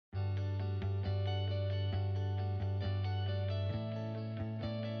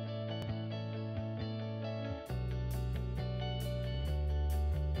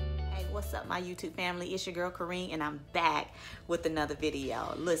What's up, my YouTube family? It's your girl Kareen, and I'm back with another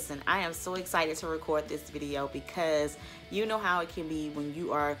video. Listen, I am so excited to record this video because you know how it can be when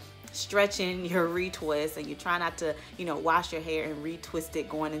you are stretching your retwist and you try not to, wash your hair and retwist it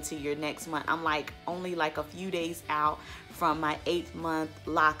going into your next month. I'm only a few days out from my 8th month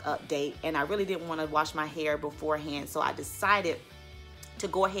lock update, and I really didn't want to wash my hair beforehand, so I decided to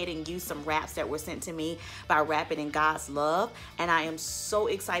go ahead and use some wraps that were sent to me by Wrapping in God's Love. And I am so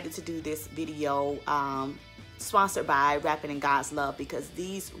excited to do this video sponsored by Wrapping in God's Love because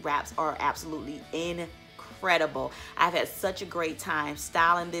these wraps are absolutely incredible. I've had such a great time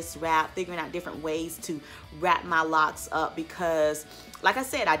styling this wrap, figuring out different ways to wrap my locks up because, like I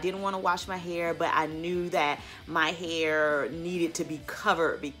said, I didn't want to wash my hair, but I knew that my hair needed to be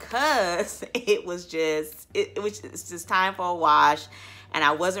covered because it's just time for a wash. And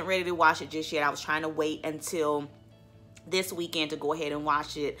I wasn't ready to wash it just yet. I was trying to wait until this weekend to go ahead and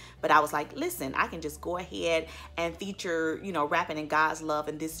wash it. But I was like, listen, I can just go ahead and feature, Wrapping in God's Love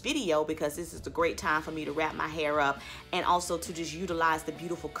in this video because this is a great time for me to wrap my hair up and also to just utilize the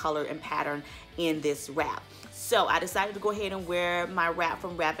beautiful color and pattern in this wrap. So I decided to go ahead and wear my wrap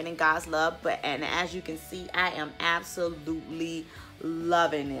from Wrapping in God's Love. And as you can see, I am absolutely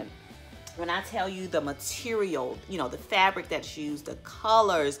loving it. When I tell you the material, the fabric that's used, the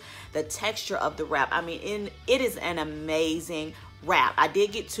colors, the texture of the wrap, I mean, it is an amazing wrap. I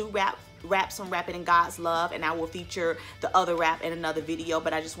did get two wraps from Wrapping in God's Love, and I will feature the other wrap in another video,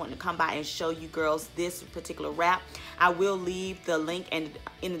 but I just wanted to come by and show you girls this particular wrap. I will leave the link in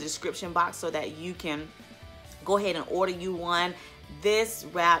the description box so that you can go ahead and order you one. This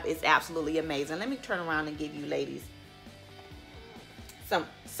wrap is absolutely amazing. Let me turn around and give you ladies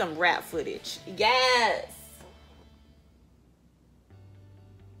some wrap footage. Yes.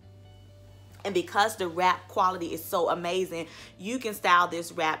 And because the wrap quality is so amazing, you can style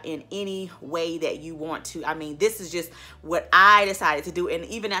this wrap in any way that you want to. I mean, this is just what I decided to do. And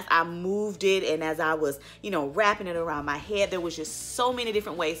even as I moved it and as I was, wrapping it around my head, there was just so many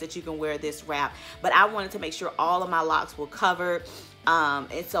different ways that you can wear this wrap. But I wanted to make sure all of my locks were covered.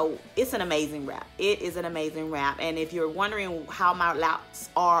 And so it's an amazing wrap. It is an amazing wrap. And if you're wondering how my locks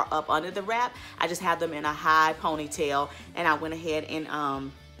are up under the wrap, I just have them in a high ponytail, and I went ahead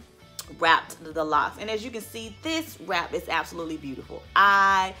and wrapped the locks. And as you can see, this wrap is absolutely beautiful.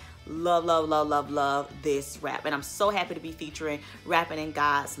 I love, love, love, love, love this wrap, and I'm so happy to be featuring Wrapping in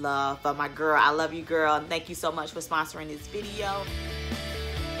God's Love for my girl. I love you, girl, and thank you so much for sponsoring this video.